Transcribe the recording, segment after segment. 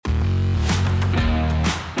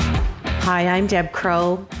Hi, I'm Deb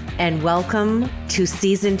Crow, and welcome to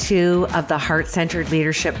Season 2 of the Heart-Centered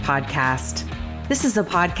Leadership Podcast. This is a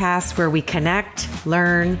podcast where we connect,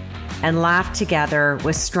 learn, and laugh together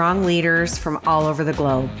with strong leaders from all over the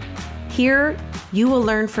globe. Here, you will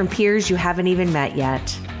learn from peers you haven't even met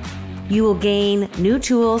yet. You will gain new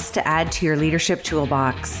tools to add to your leadership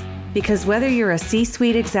toolbox, because whether you're a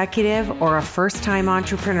C-suite executive or a first-time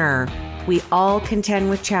entrepreneur, we all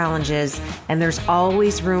contend with challenges, and there's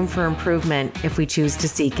always room for improvement if we choose to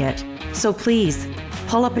seek it. So please,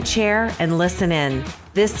 pull up a chair and listen in.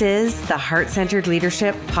 This is the Heart-Centered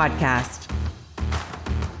Leadership Podcast.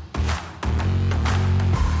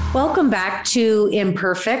 Welcome back to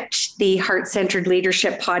Imperfect, the Heart-Centered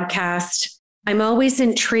Leadership Podcast. I'm always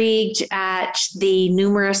intrigued at the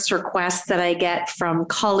numerous requests that I get from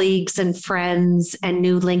colleagues and friends and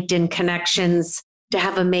new LinkedIn connections to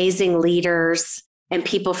have amazing leaders and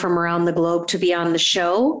people from around the globe to be on the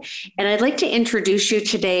show. And I'd like to introduce you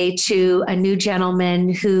today to a new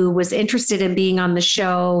gentleman who was interested in being on the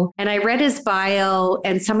show. And I read his bio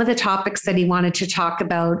and some of the topics that he wanted to talk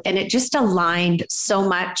about, and it just aligned so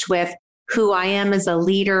much with who I am as a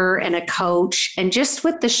leader and a coach, and just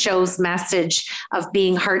with the show's message of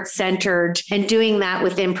being heart-centered and doing that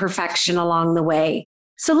with imperfection along the way.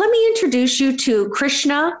 So let me introduce you to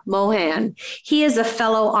Krishna Mohan. He is a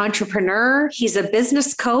fellow entrepreneur. He's a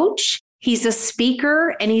business coach. He's a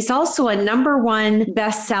speaker, and he's also a #1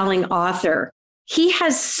 best-selling author. He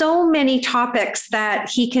has so many topics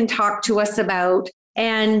that he can talk to us about.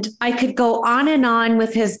 And I could go on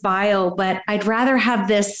with his bio, but I'd rather have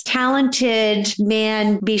this talented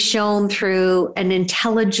man be shown through an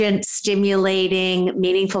intelligent, stimulating,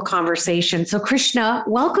 meaningful conversation. So Krishna,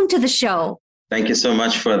 welcome to the show. Thank you so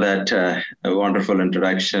much for that wonderful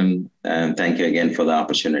introduction. And thank you again for the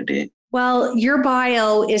opportunity. Well, your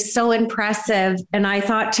bio is so impressive. And I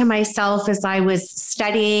thought to myself as I was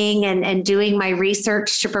studying and doing my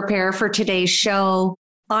research to prepare for today's show,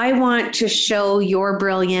 I want to show your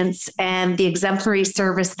brilliance and the exemplary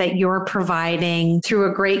service that you're providing through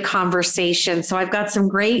a great conversation. So I've got some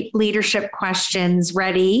great leadership questions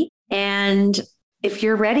ready. And if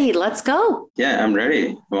you're ready, let's go. Yeah, I'm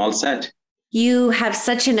ready. I'm all set. You have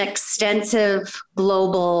such an extensive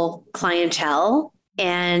global clientele,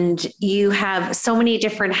 and you have so many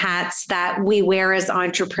different hats that we wear as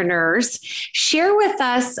entrepreneurs. Share with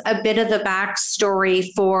us a bit of the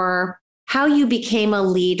backstory for how you became a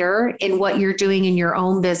leader in what you're doing in your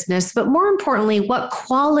own business, but more importantly, what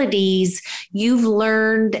qualities you've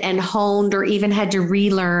learned and honed or even had to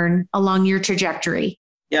relearn along your trajectory.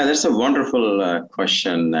 Yeah, that's a wonderful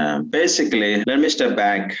question. Basically, let me step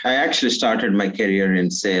back. I actually started my career in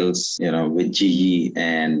sales, with GE,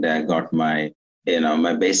 and got my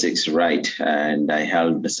basics right. And I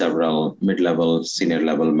held several mid-level,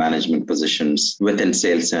 senior-level management positions within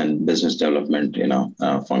sales and business development,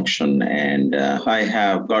 function. And I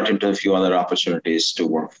have got into a few other opportunities to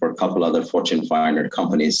work for a couple other Fortune 500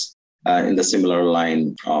 companies in the similar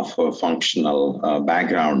line of functional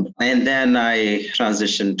background. And then I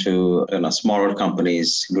transitioned to smaller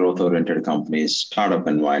companies, growth-oriented companies, startup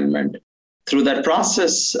environment. Through that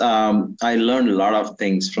process, I learned a lot of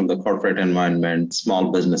things from the corporate environment,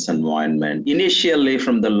 small business environment. Initially,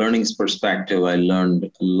 from the learnings perspective, I learned a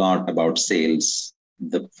lot about sales,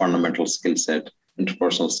 the fundamental skill set,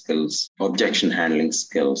 interpersonal skills, objection handling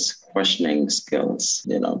skills, questioning skills,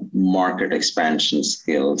 market expansion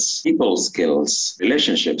skills, people skills,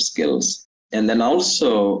 relationship skills. And then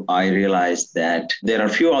also I realized that there are a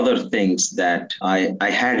few other things that I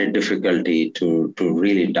had a difficulty to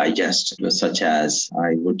really digest, such as,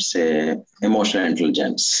 I would say, emotional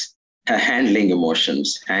intelligence, handling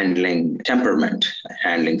emotions, handling temperament,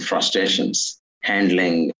 handling frustrations,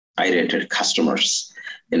 handling irritated customers.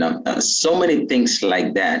 So many things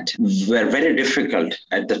like that were very difficult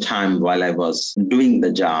at the time while I was doing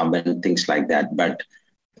the job and things like that. But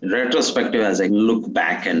retrospective, as I look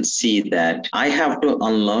back and see that I have to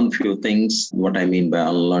unlearn few things. What I mean by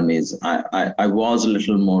unlearn is I was a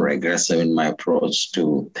little more aggressive in my approach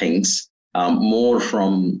to things, more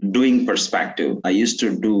from doing perspective. I used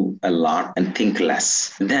to do a lot and think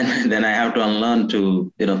less. Then I have to unlearn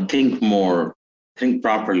to, think more, think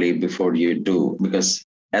properly before you do, because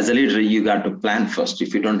as a leader, you got to plan first.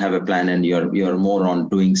 If you don't have a plan and you're more on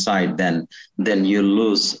doing side, then you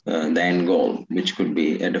lose the end goal, which could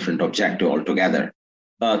be a different objective altogether.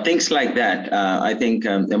 Things like that. I think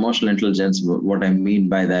emotional intelligence, what I mean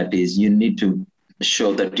by that is you need to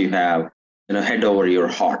show that you have head over your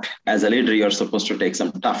heart. As a leader, you're supposed to take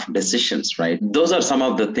some tough decisions, right? Those are some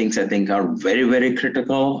of the things I think are very, very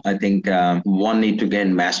critical. I think one need to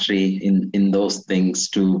gain mastery in those things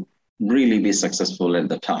to really be successful at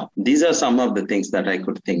the top? These are some of the things that I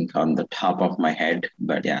could think on the top of my head,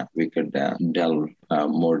 but yeah, we could delve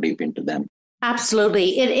more deep into them.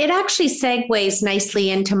 Absolutely. It actually segues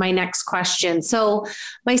nicely into my next question. So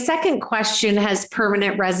my second question has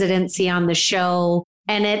permanent residency on the show,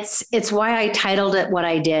 and it's why I titled it what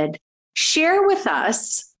I did. Share with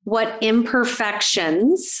us what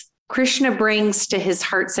imperfections Krishna brings to his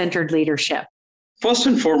heart-centered leadership. First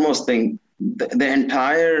and foremost thing, the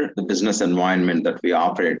entire business environment that we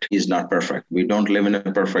operate is not perfect. We don't live in a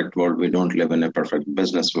perfect world. We don't live in a perfect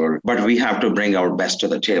business world, but we have to bring our best to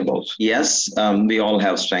the table. Yes, we all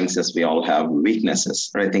have strengths as we all have weaknesses.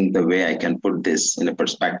 But I think the way I can put this in a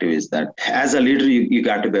perspective is that as a leader, you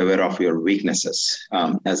got to be aware of your weaknesses.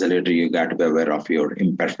 As a leader, you got to be aware of your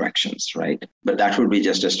imperfections, right? But that would be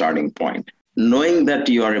just a starting point. Knowing that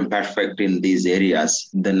you are imperfect in these areas,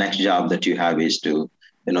 the next job that you have is to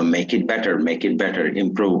make it better,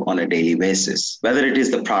 improve on a daily basis. Whether it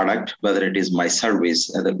is the product, whether it is my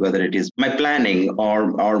service, whether it is my planning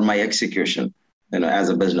or my execution, as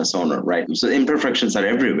a business owner, right? So imperfections are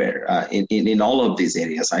everywhere in all of these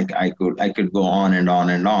areas. I could go on and on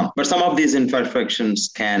and on. But some of these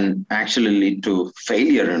imperfections can actually lead to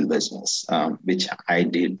failure in business, which I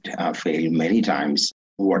did fail many times.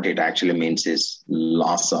 What it actually means is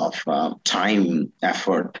loss of time,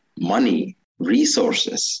 effort, money,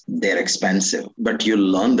 resources. They're expensive, but you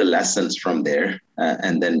learn the lessons from there,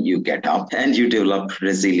 and then you get up and you develop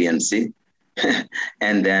resiliency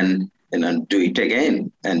and then do it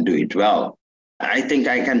again and do it well. I think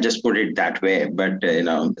I can just put it that way. But,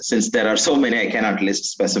 since there are so many, I cannot list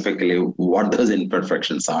specifically what those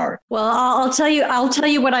imperfections are. Well, I'll tell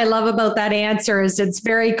you what I love about that answer is it's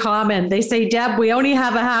very common. They say, Deb, we only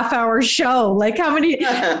have a half-hour show. Like how many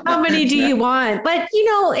do you want? But,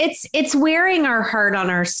 it's wearing our heart on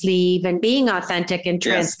our sleeve and being authentic and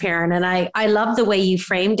transparent. Yes. And I love the way you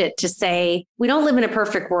framed it to say, we don't live in a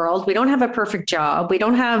perfect world. We don't have a perfect job. We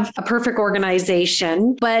don't have a perfect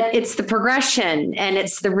organization, but it's the progression and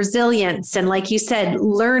it's the resilience. And like you said,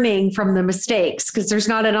 learning from the mistakes, because there's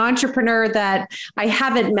not an entrepreneur that I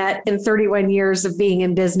haven't met in 31 years of being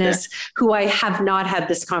in business who I have not had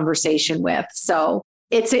this conversation with. So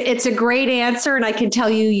it's a great answer. And I can tell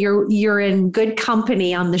you, you're in good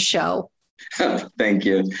company on the show. Thank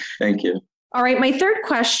you. Thank you. All right. My third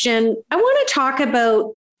question, I want to talk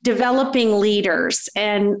about developing leaders.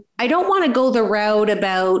 And I don't want to go the route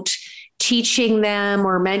about teaching them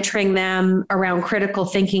or mentoring them around critical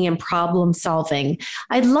thinking and problem solving.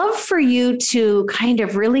 I'd love for you to kind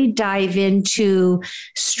of really dive into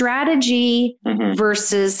strategy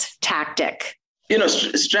versus tactic.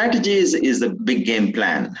 Strategy is the big game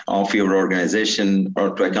plan of your organization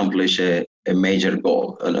or to accomplish a major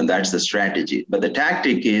goal. And that's the strategy. But the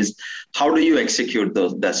tactic is how do you execute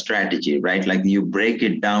that strategy, right? Like you break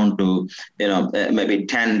it down to, maybe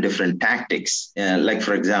 10 different tactics. Like,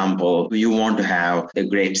 for example, you want to have a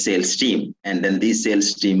great sales team, and then these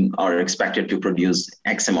sales team are expected to produce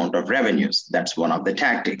X amount of revenues. That's one of the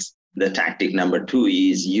tactics. The tactic number 2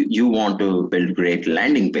 is you want to build great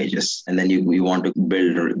landing pages, and then you want to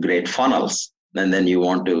build great funnels. And then you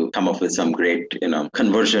want to come up with some great,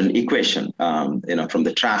 conversion equation, from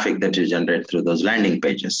the traffic that you generate through those landing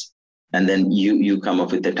pages. And then you come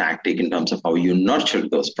up with a tactic in terms of how you nurture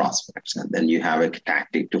those prospects. And then you have a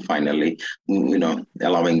tactic to finally,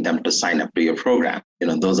 allowing them to sign up to your program.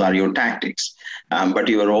 Those are your tactics. But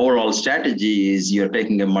your overall strategy is you're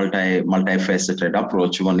taking a multifaceted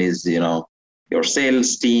approach. One is, your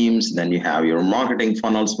sales teams, then you have your marketing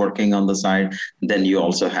funnels working on the side. Then you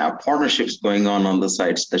also have partnerships going on the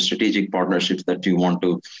side, the strategic partnerships that you want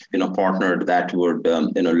to, partner that would,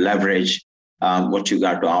 leverage what you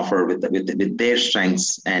got to offer with their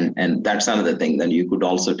strengths. And that's another thing. Then you could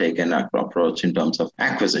also take an approach in terms of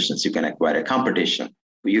acquisitions. You can acquire a competition.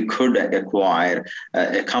 You could acquire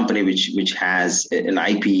a company which has an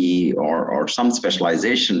IP or some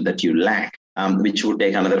specialization that you lack. Which would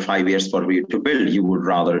take another 5 years for you to build. You would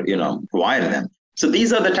rather, acquire them. So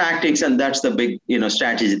these are the tactics, and that's the big,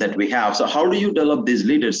 strategy that we have. So how do you develop these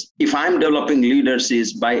leaders? If I'm developing leaders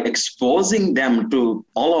is by exposing them to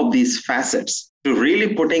all of these facets, to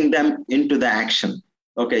really putting them into the action.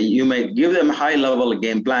 Okay, you may give them a high-level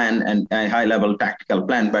game plan and a high-level tactical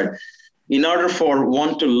plan, but in order for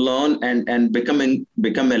one to learn and become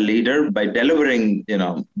a leader by delivering,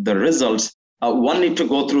 the results, one need to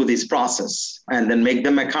go through this process and then make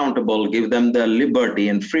them accountable, give them the liberty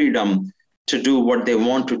and freedom to do what they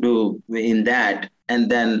want to do in that. And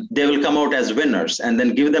then they will come out as winners, and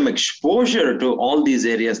then give them exposure to all these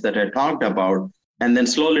areas that I talked about. and then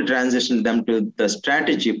slowly transition them to the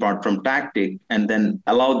strategy part from tactic, and then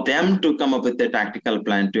allow them to come up with a tactical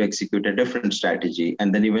plan to execute a different strategy.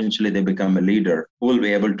 And then eventually they become a leader who will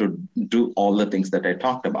be able to do all the things that I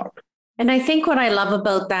talked about. And I think what I love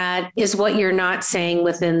about that is what you're not saying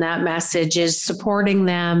within that message is supporting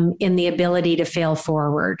them in the ability to fail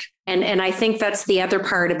forward. And I think that's the other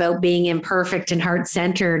part about being imperfect and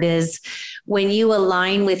heart-centered is when you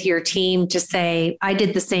align with your team to say, I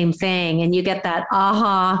did the same thing, and you get that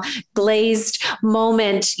aha glazed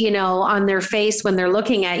moment, on their face when they're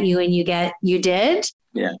looking at you and you did.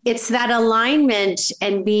 Yeah. It's that alignment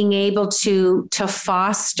and being able to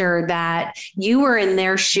foster that you were in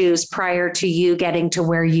their shoes prior to you getting to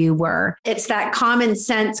where you were. It's that common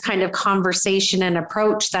sense kind of conversation and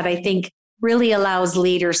approach that I think really allows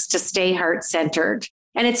leaders to stay heart-centered.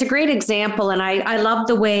 And it's a great example. And I love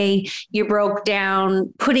the way you broke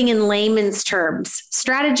down putting in layman's terms.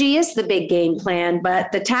 Strategy is the big game plan,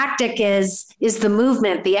 but the tactic is the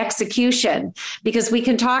movement, the execution, because we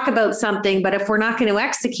can talk about something, but if we're not going to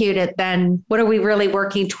execute it, then what are we really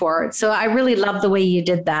working towards? So I really love the way you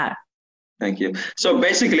did that. Thank you. So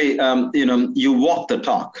basically, you walk the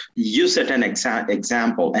talk, you set an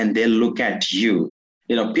example, and they look at you.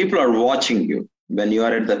 People are watching you. When you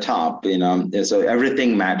are at the top, so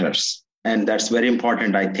everything matters. And that's very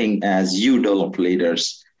important, I think, as you develop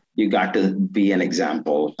leaders, you got to be an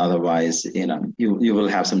example. Otherwise, you will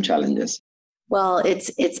have some challenges. Well,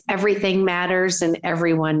 it's everything matters and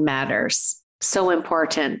everyone matters. So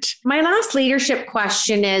important. My last leadership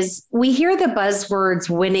question is, we hear the buzzwords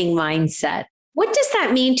winning mindset. What does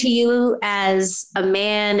that mean to you as a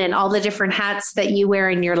man and all the different hats that you wear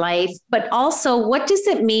in your life? But also, what does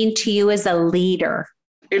it mean to you as a leader?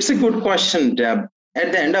 It's a good question, Deb.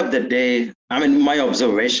 At the end of the day, my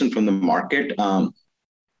observation from the market,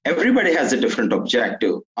 everybody has a different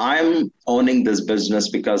objective. I'm owning this business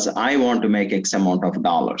because I want to make X amount of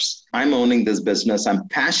dollars. I'm owning this business. I'm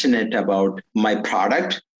passionate about my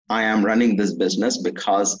product. I am running this business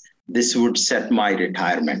because this would set my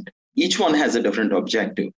retirement. Each one has a different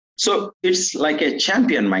objective. So it's like a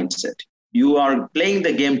champion mindset. You are playing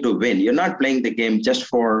the game to win. You're not playing the game just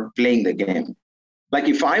for playing the game. Like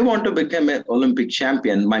if I want to become an Olympic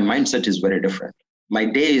champion, my mindset is very different. My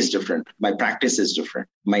day is different. My practice is different.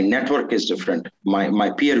 My network is different.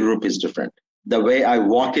 My peer group is different. The way I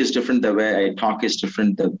walk is different. The way I talk is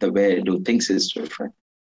different. The way I do things is different.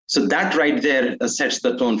 So that right there sets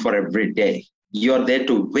the tone for every day. You're there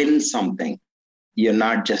to win something. You're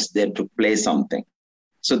not just there to play something.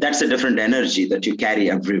 So that's a different energy that you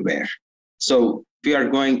carry everywhere. So if you are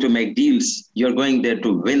going to make deals, you're going there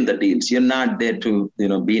to win the deals. You're not there to,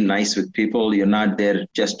 be nice with people. You're not there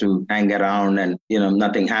just to hang around and,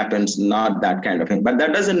 nothing happens, not that kind of thing. But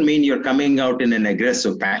that doesn't mean you're coming out in an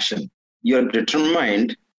aggressive passion. You're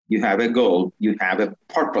determined, you have a goal, you have a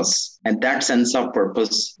purpose. And that sense of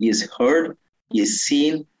purpose is heard, is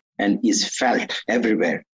seen, and is felt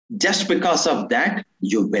everywhere. Just because of that,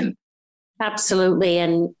 you win. Absolutely.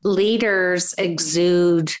 And leaders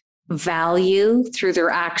exude value through their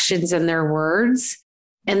actions and their words.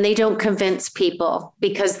 And they don't convince people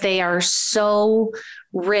because they are so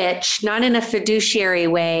rich, not in a fiduciary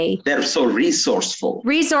way. They're so resourceful.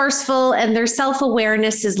 And their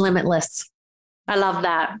self-awareness is limitless. I love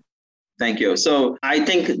that. Thank you. So I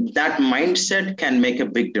think that mindset can make a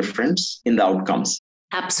big difference in the outcomes.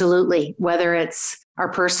 Absolutely. Whether it's our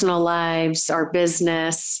personal lives, our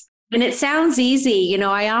business. And it sounds easy.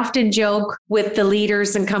 I often joke with the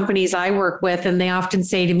leaders and companies I work with, and they often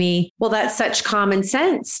say to me, well, that's such common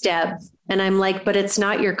sense, Deb. And I'm like, but it's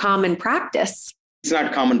not your common practice. It's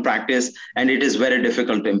not common practice, and it is very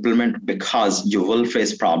difficult to implement because you will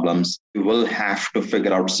face problems. You will have to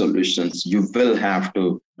figure out solutions. You will have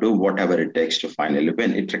to do whatever it takes to finally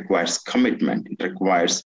win. It requires commitment. It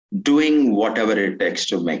requires doing whatever it takes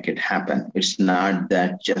to make it happen. It's not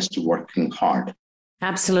that just working hard.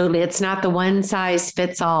 Absolutely. It's not the one size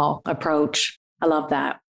fits all approach. I love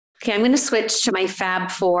that. Okay, I'm going to switch to my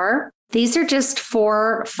Fab 4. These are just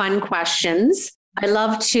 4 fun questions. I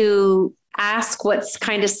love to ask what's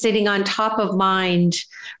kind of sitting on top of mind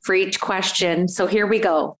for each question. So here we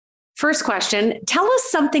go. First question, tell us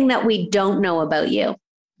something that we don't know about you.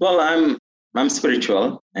 Well, I'm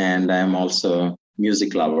spiritual, and I'm also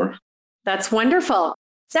music lover. That's wonderful.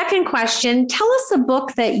 Second question, tell us a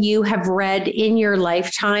book that you have read in your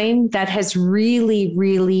lifetime that has really,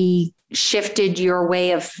 really shifted your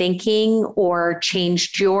way of thinking or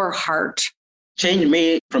changed your heart. Changed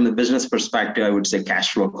me from the business perspective, I would say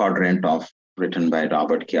Cash Flow Quadrant written by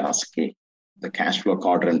Robert Kiyosaki. The cash flow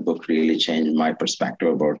quadrant book really changed my perspective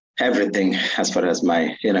about everything as far as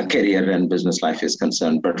my career and business life is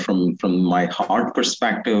concerned. But from my heart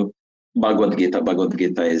perspective, Bhagavad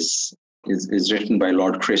Gita is written by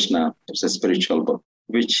Lord Krishna. It's a spiritual book,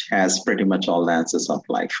 which has pretty much all the answers of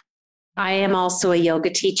life. I am also a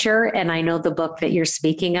yoga teacher, and I know the book that you're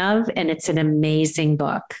speaking of, and it's an amazing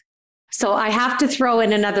book. So I have to throw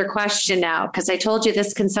in another question now, because I told you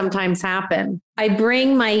this can sometimes happen. I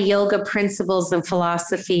bring my yoga principles and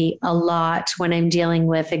philosophy a lot when I'm dealing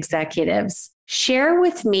with executives. Share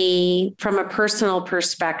with me from a personal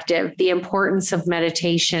perspective, the importance of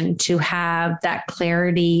meditation to have that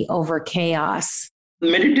clarity over chaos.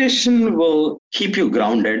 Meditation will keep you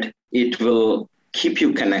grounded. It will keep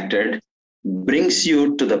you connected, brings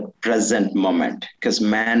you to the present moment, because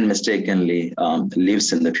man mistakenly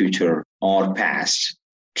lives in the future or past,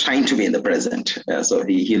 trying to be in the present. So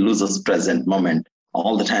he loses present moment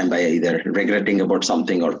all the time by either regretting about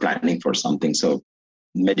something or planning for something. So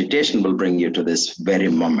meditation will bring you to this very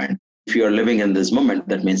moment. If you are living in this moment,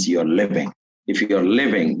 that means you are living. If you are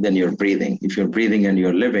living, then you're breathing. If you're breathing and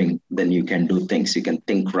you're living, then you can do things. You can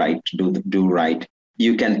think right, do right.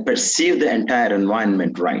 You can perceive the entire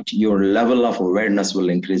environment right. Your level of awareness will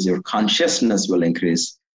increase. Your consciousness will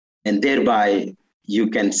increase. And thereby, you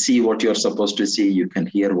can see what you're supposed to see. You can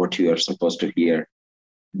hear what you are supposed to hear.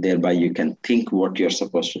 Thereby, you can think what you're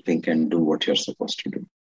supposed to think and do what you're supposed to do.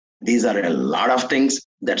 These are a lot of things.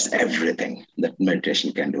 That's everything that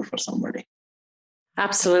meditation can do for somebody.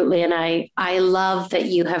 Absolutely. And I love that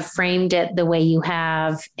you have framed it the way you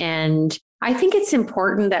have. And I think it's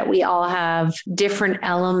important that we all have different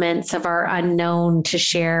elements of our unknown to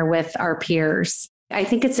share with our peers. I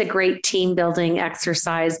think it's a great team building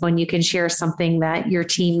exercise when you can share something that your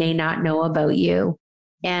team may not know about you.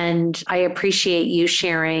 And I appreciate you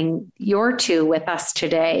sharing your two with us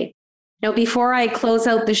today. Now, before I close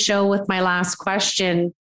out the show with my last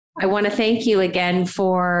question, I want to thank you again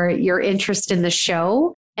for your interest in the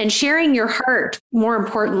show and sharing your heart, more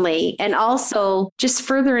importantly, and also just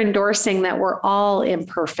further endorsing that we're all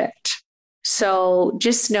imperfect. So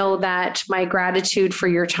just know that my gratitude for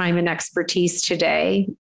your time and expertise today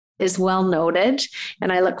is well noted,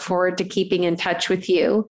 and I look forward to keeping in touch with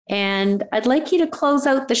you. And I'd like you to close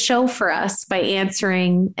out the show for us by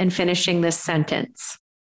answering and finishing this sentence.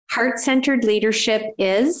 Heart-centered leadership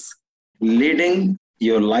is leading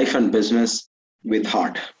your life and business with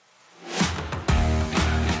heart.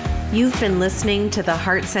 You've been listening to the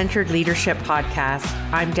Heart-Centered Leadership Podcast.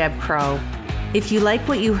 I'm Deb Crow. If you like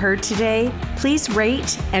what you heard today, please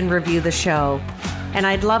rate and review the show. And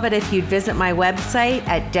I'd love it if you'd visit my website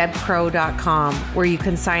at debcrow.com, where you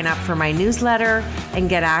can sign up for my newsletter and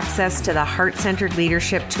get access to the Heart-Centered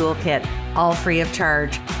Leadership Toolkit, all free of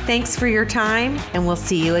charge. Thanks for your time, and we'll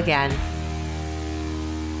see you again.